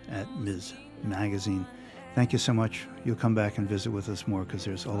editor at Ms. Magazine. Thank you so much. You'll come back and visit with us more because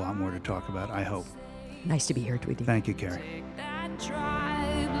there's a lot more to talk about, I hope. Nice to be here with you. Thank you, Carrie.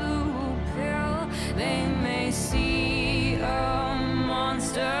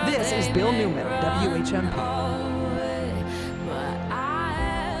 This is Bill Newman, WHMP.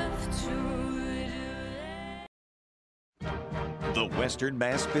 The Western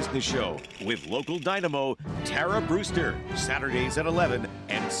Mass Business Show with local dynamo Tara Brewster, Saturdays at 11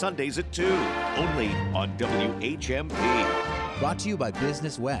 and Sundays at 2, only on WHMP. Brought to you by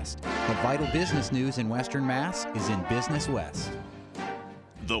Business West. The vital business news in Western Mass is in Business West.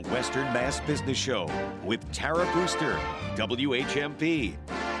 The Western Mass Business Show with Tara Brewster, WHMP.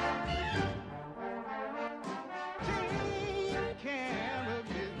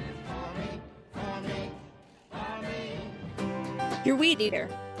 Your Weed Eater.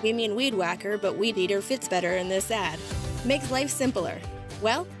 We mean Weed Whacker, but Weed Eater fits better in this ad. Makes life simpler.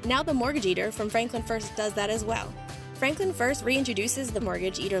 Well, now the Mortgage Eater from Franklin First does that as well. Franklin First reintroduces the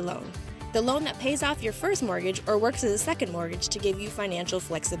Mortgage Eater loan, the loan that pays off your first mortgage or works as a second mortgage to give you financial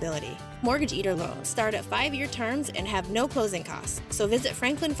flexibility. Mortgage Eater loans start at 5-year terms and have no closing costs. So visit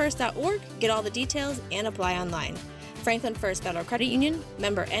franklinfirst.org, get all the details, and apply online. Franklin First Federal Credit Union,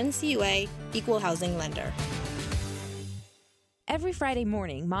 member NCUA, equal housing lender. Every Friday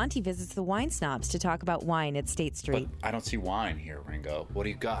morning, Monty visits the Wine Snobs to talk about wine at State Street. But I don't see wine here, Ringo. What do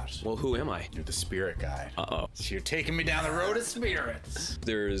you got? Well, who am I? You're the spirit guy. Uh-oh. So you're taking me down the road of spirits.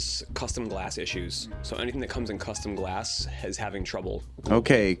 There's custom glass issues. So anything that comes in custom glass is having trouble.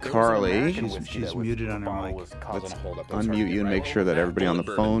 Okay, Carly. She's muted on her mic. Let's unmute you and make sure that everybody on the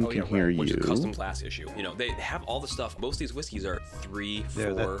phone can hear you. Which is a custom glass issue. They have all the stuff. Most of these whiskeys are 3,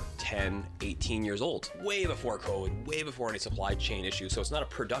 4, 10, 18 years old. Way before COVID, way before any supply chain issue, so it's not a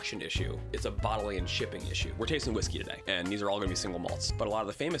production issue. It's a bottling and shipping issue. We're tasting whiskey today, and these are all going to be single malts. But a lot of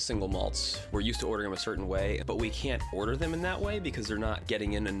the famous single malts, we're used to ordering them a certain way, but we can't order them in that way because they're not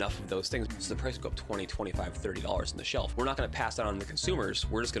getting in enough of those things. So the price will go up $20, $25, $30 on the shelf. We're not going to pass that on to the consumers.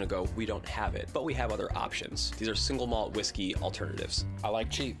 We're just going to go, we don't have it, but we have other options. These are single malt whiskey alternatives. I like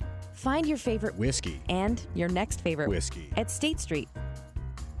cheap. Find your favorite Whiskey. and your next favorite Whiskey. at State Street.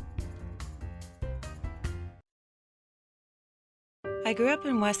 I grew up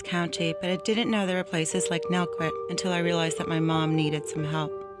in West County, but I didn't know there were places like Nelquit until I realized that my mom needed some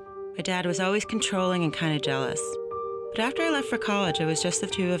help. My dad was always controlling and kind of jealous. But after I left for college, it was just the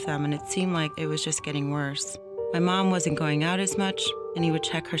two of them, and it seemed like it was just getting worse. My mom wasn't going out as much, and he would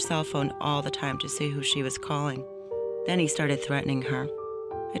check her cell phone all the time to see who she was calling. Then he started threatening her.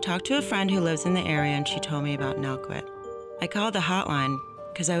 I talked to a friend who lives in the area, and she told me about Nelquit. I called the hotline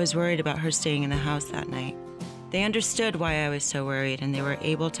because I was worried about her staying in the house that night. They understood why I was so worried, and they were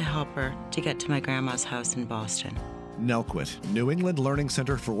able to help her to get to my grandma's house in Boston. Nelquit, New England Learning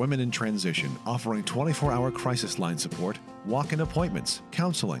Center for Women in Transition, offering 24-hour crisis line support, walk-in appointments,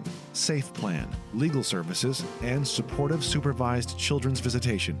 counseling, safe plan, legal services, and supportive supervised children's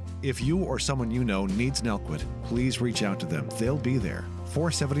visitation. If you or someone you know needs Nelquit, please reach out to them. They'll be there.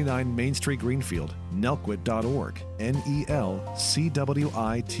 479 Main Street, Greenfield, nelquit.org,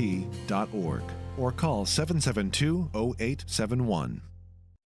 NELCWIT.org, or call 772-0871.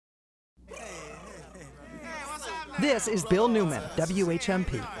 This is Bill Newman,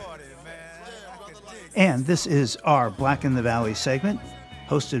 WHMP. And this is our Black in the Valley segment,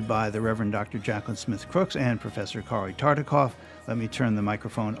 hosted by the Reverend Dr. Jacqueline Smith Crooks and Professor Kari Tartikoff. Let me turn the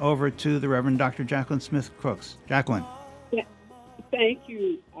microphone over to the Reverend Dr. Jacqueline Smith Crooks. Jacqueline. Yeah. Thank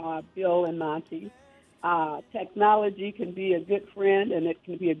you, Bill and Monty. Technology can be a good friend and it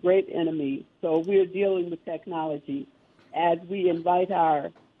can be a great enemy. So we're dealing with technology as we invite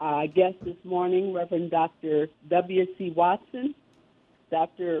our guest this morning, Reverend Dr. W.C. Watson.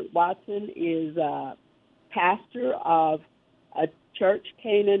 Dr. Watson is pastor of a church,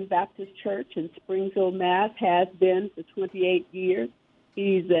 Canaan Baptist Church in Springfield, Mass., has been for 28 years.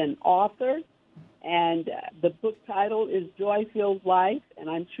 He's an author, and the book title is Joy-Filled Life, and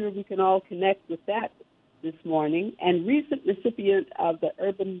I'm sure we can all connect with that this morning, and recent recipient of the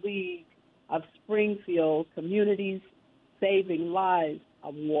Urban League of Springfield Communities Saving Lives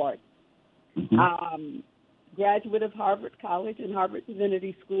Award. Graduate of Harvard College and Harvard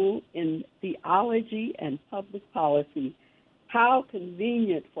Divinity School in Theology and Public Policy. How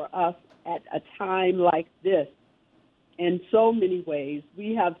convenient for us at a time like this in so many ways.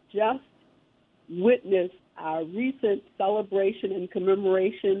 We have just witnessed our recent celebration and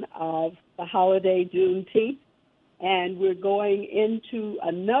commemoration of the holiday Juneteenth, and we're going into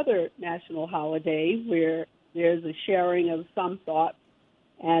another national holiday where there's a sharing of some thoughts,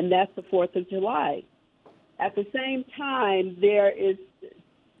 and that's the 4th of July. At the same time, there's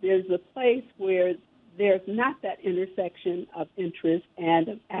a place where there's not that intersection of interest and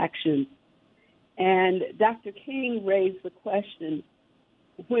of action. And Dr. King raised the question,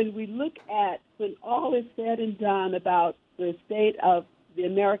 when we look at, when all is said and done about the state of the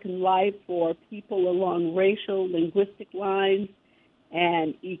American life for people along racial, linguistic lines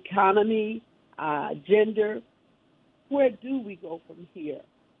and economy, gender, where do we go from here?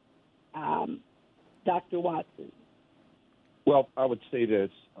 Dr. Watson. Well, I would say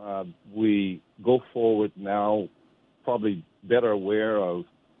this. We go forward now probably better aware of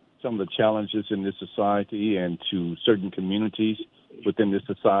some of the challenges in this society and to certain communities within this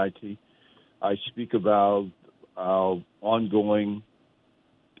society. I speak about our ongoing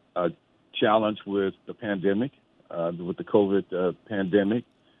challenge with the pandemic, with the COVID pandemic,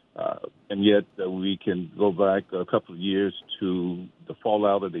 and yet we can go back a couple of years to the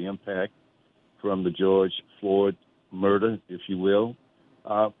fallout of the impact from the George Floyd murder, if you will.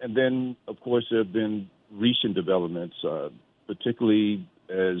 And then, of course, there have been recent developments, particularly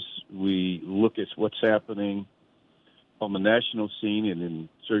as we look at what's happening on the national scene and in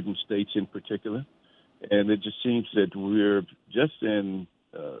certain states in particular. And it just seems that we're just in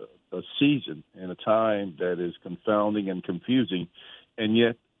a season and a time that is confounding and confusing. And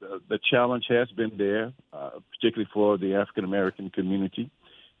yet the challenge has been there, particularly for the African-American community.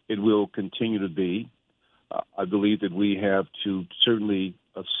 It will continue to be. I believe that we have to certainly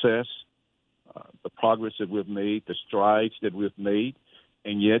assess the progress that we've made, the strides that we've made,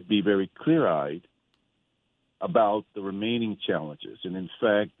 and yet be very clear-eyed about the remaining challenges. And in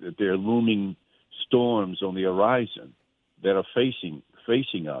fact, that there are looming storms on the horizon that are facing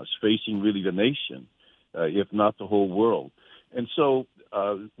us, facing really the nation, if not the whole world. And so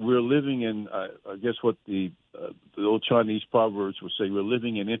we're living in, I guess what the old Chinese proverbs would say, we're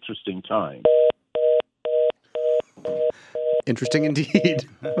living in interesting times. Interesting indeed.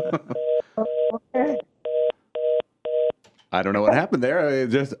 I don't know what happened there.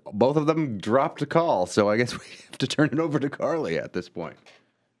 Just both of them dropped a call, so I guess we have to turn it over to Carly at this point.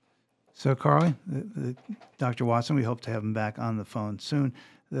 So, Carly, Dr. Watson, we hope to have him back on the phone soon.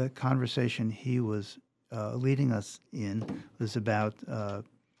 The conversation he was leading us in was about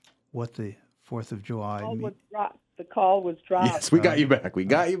what the 4th of July means. The call was dropped. Yes, we got you back. We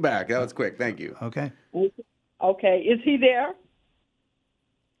got you back. That was quick. Thank you. Okay. Okay. Is he there?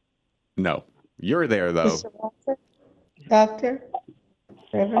 No. You're there, though. Doctor?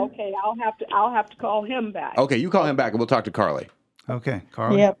 Okay, I'll have to call him back. Okay, you call him back, and we'll talk to Carly. Okay,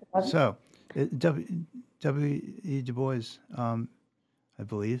 Carly. Yep. So, W.E. Du Bois, I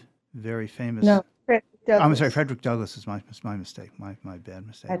believe, very famous. No, Frederick Douglass. I'm sorry, Frederick Douglass is my mistake, my bad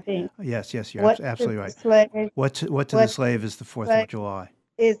mistake. I think. Yes, you're absolutely right. What to the slave is the 4th of July.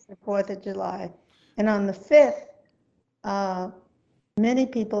 Is the 4th of July. And on the 5th, many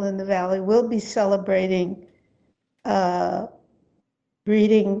people in the Valley will be celebrating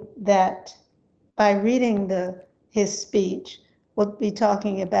reading his speech. We'll be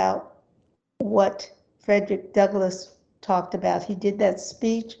talking about what Frederick Douglass talked about. He did that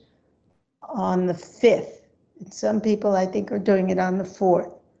speech on the 5th. And some people, I think, are doing it on the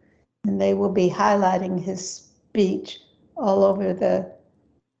 4th. And they will be highlighting his speech all over the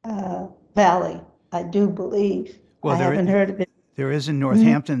Valley, I do believe. Well, I haven't heard of it. There is in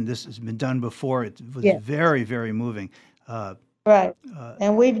Northampton. This has been done before. It was very, very moving. Right.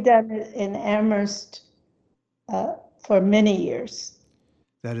 And we've done it in Amherst for many years.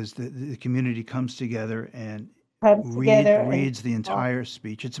 That is, the community comes together and reads the entire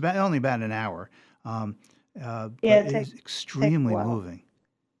speech. It's only about an hour, but it's extremely moving.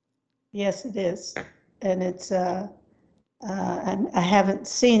 Yes, it is. And it's, and I haven't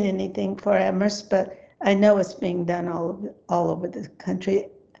seen anything for Amherst, but I know it's being done all over the country.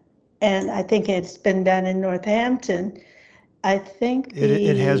 And I think it's been done in Northampton. I think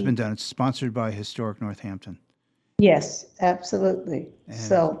it has been done. It's sponsored by Historic Northampton. Yes, absolutely. And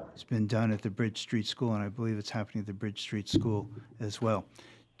so it's been done at the Bridge Street School, and I believe it's happening at the Bridge Street School as well.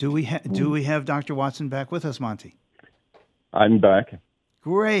 Do we have Dr. Watson back with us, Monty? I'm back.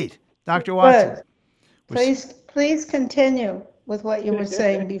 Great, Dr. Watson. Please continue with what you were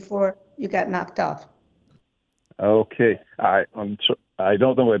saying before you got knocked off. Okay, I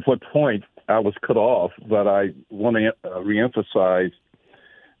don't know at what point I was cut off, but I want to reemphasize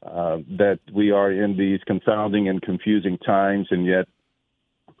that we are in these confounding and confusing times, and yet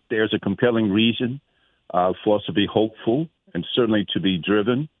there's a compelling reason for us to be hopeful and certainly to be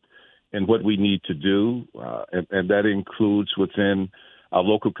driven in what we need to do, and that includes within our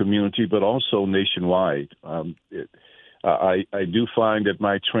local community, but also nationwide. I do find that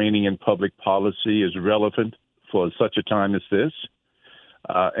my training in public policy is relevant for such a time as this,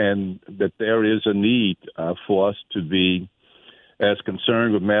 and that there is a need for us to be as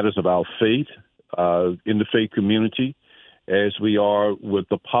concerned with matters of our faith in the faith community as we are with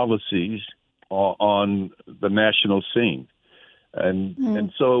the policies on the national scene.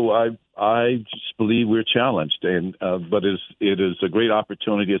 And so I just believe we're challenged, but it is a great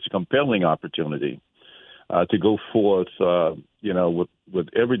opportunity. It's a compelling opportunity to go forth, with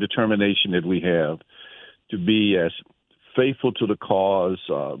every determination that we have to be as faithful to the cause,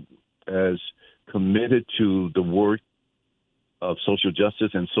 as committed to the work of social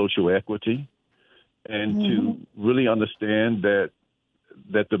justice and social equity, and to really understand that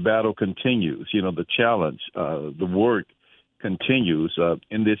the battle continues. The challenge, the work continues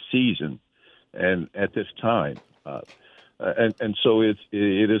in this season and at this time, and so it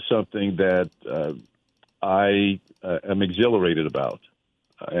is something that I am exhilarated about,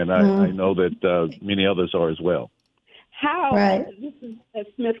 and I know that many others are as well. This is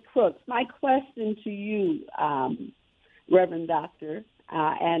Smith Crooks. My question to you, Reverend Doctor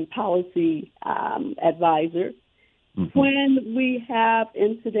and policy advisor, when we have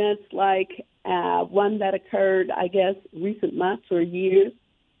incidents like one that occurred, I guess, recent months or years,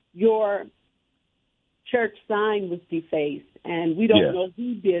 your church sign was defaced, and we don't know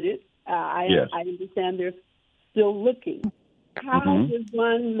who did it. I understand they're still looking. How does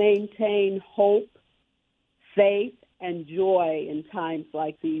one maintain hope, faith, and joy in times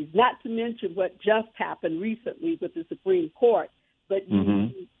like these? Not to mention what just happened recently with the Supreme Court, but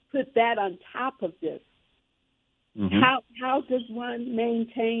you put that on top of this. How does one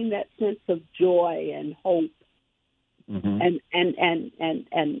maintain that sense of joy and hope and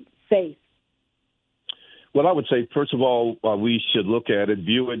faith? Well, I would say, first of all, we should look at it,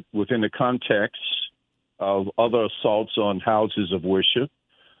 view it within the context of other assaults on houses of worship.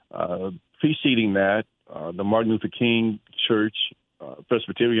 Preceding that, the Martin Luther King Church,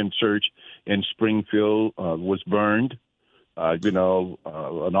 Presbyterian Church in Springfield was burned. An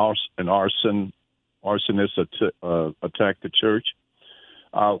arsonist attacked the church.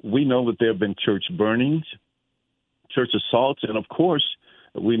 We know that there have been church burnings, church assaults, and of course,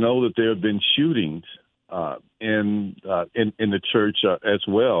 we know that there have been shootings in the church as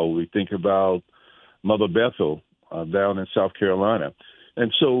well. We think about Mother Bethel down in South Carolina,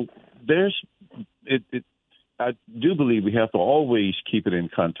 and so I do believe we have to always keep it in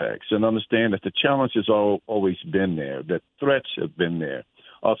context and understand that the challenge has always been there, that threats have been there,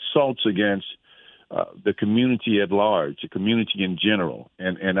 assaults against the community at large, the community in general,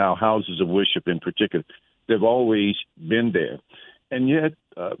 and our houses of worship in particular. They've always been there. And yet,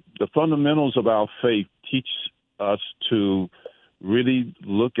 the fundamentals of our faith teach us to really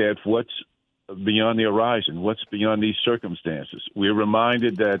look at what's beyond the horizon, what's beyond these circumstances. We're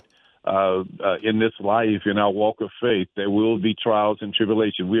reminded that in this life, in our walk of faith, there will be trials and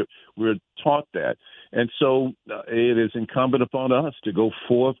tribulation. We're taught that. And so it is incumbent upon us to go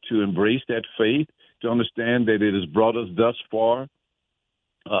forth to embrace that faith, to understand that it has brought us thus far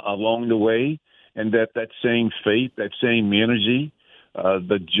along the way, and that same faith, that same energy,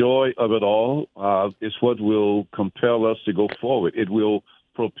 the joy of it all is what will compel us to go forward. It will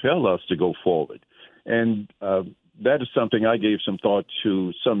propel us to go forward. And that is something I gave some thought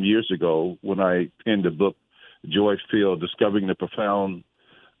to some years ago when I penned the book, Joy-Filled, Discovering the Profound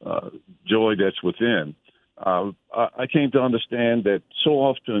Joy That's Within. I came to understand that so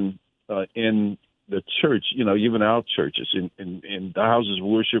often in the church, even our churches, in the houses of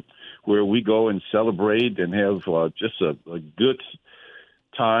worship where we go and celebrate and have just a good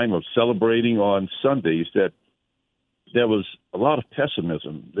time of celebrating on Sundays, that there was a lot of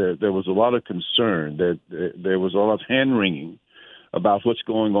pessimism. There was a lot of concern. There was a lot of hand-wringing about what's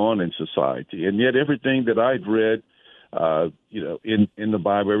going on in society. And yet everything that I'd read, in the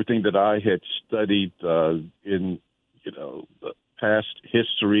Bible, everything that I had studied in, the past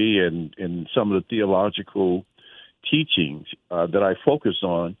history and in some of the theological teachings that I focused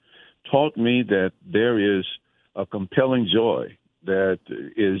on, taught me that there is a compelling joy that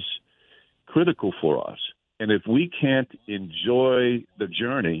is critical for us. And if we can't enjoy the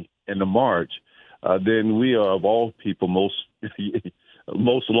journey and the march, then we are, of all people, most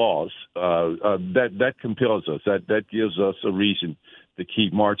lost. That compels us. That gives us a reason to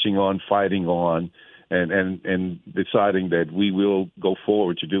keep marching on, fighting on, and deciding that we will go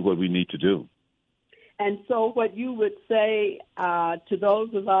forward to do what we need to do. And so what you would say to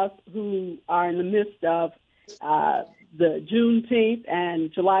those of us who are in the midst of the Juneteenth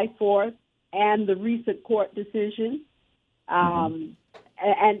and July 4th and the recent court decision, and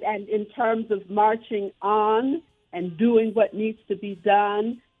in terms of marching on and doing what needs to be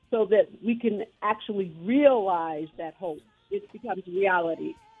done so that we can actually realize that hope, it becomes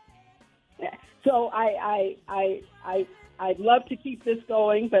reality. So I'd love to keep this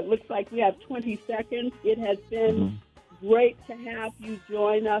going, but it looks like we have 20 seconds. It has been great to have you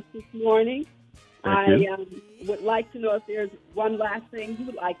join us this morning. I would like to know if there's one last thing you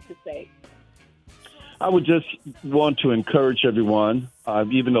would like to say. I would just want to encourage everyone,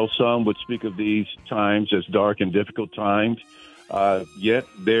 even though some would speak of these times as dark and difficult times, yet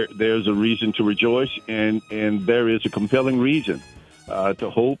there's a reason to rejoice, and there is a compelling reason to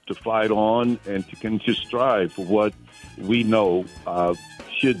hope, to fight on, and to continue to strive for what we know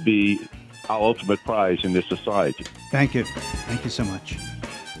should be our ultimate prize in this society. Thank you. Thank you so much.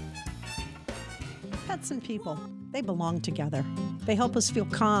 Pets and people, they belong together. They help us feel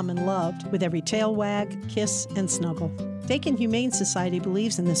calm and loved with every tail wag, kiss, and snuggle. Dakin Humane Society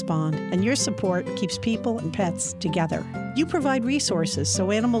believes in this bond, and your support keeps people and pets together. You provide resources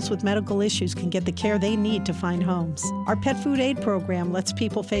so animals with medical issues can get the care they need to find homes. Our pet food aid program lets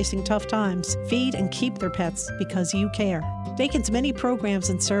people facing tough times feed and keep their pets because you care. Dakin's many programs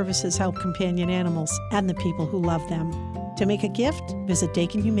and services help companion animals and the people who love them. To make a gift, visit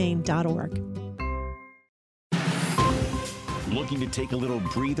DakinHumane.org. Looking to take a little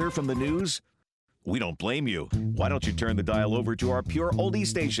breather from the news? We don't blame you. Why don't you turn the dial over to our pure oldie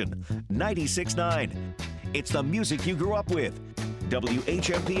station, 96.9. It's the music you grew up with.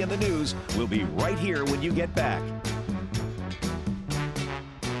 WHMP and the news will be right here when you get back.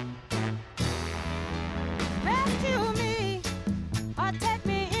 Rescue me, or take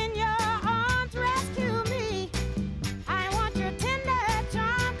me in your arms. Rescue me. I want your tender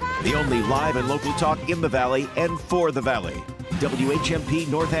charm. The only live and local talk in the Valley and for the Valley. WHMP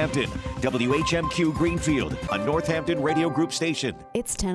Northampton, WHMQ Greenfield, a Northampton Radio Group station. It's 10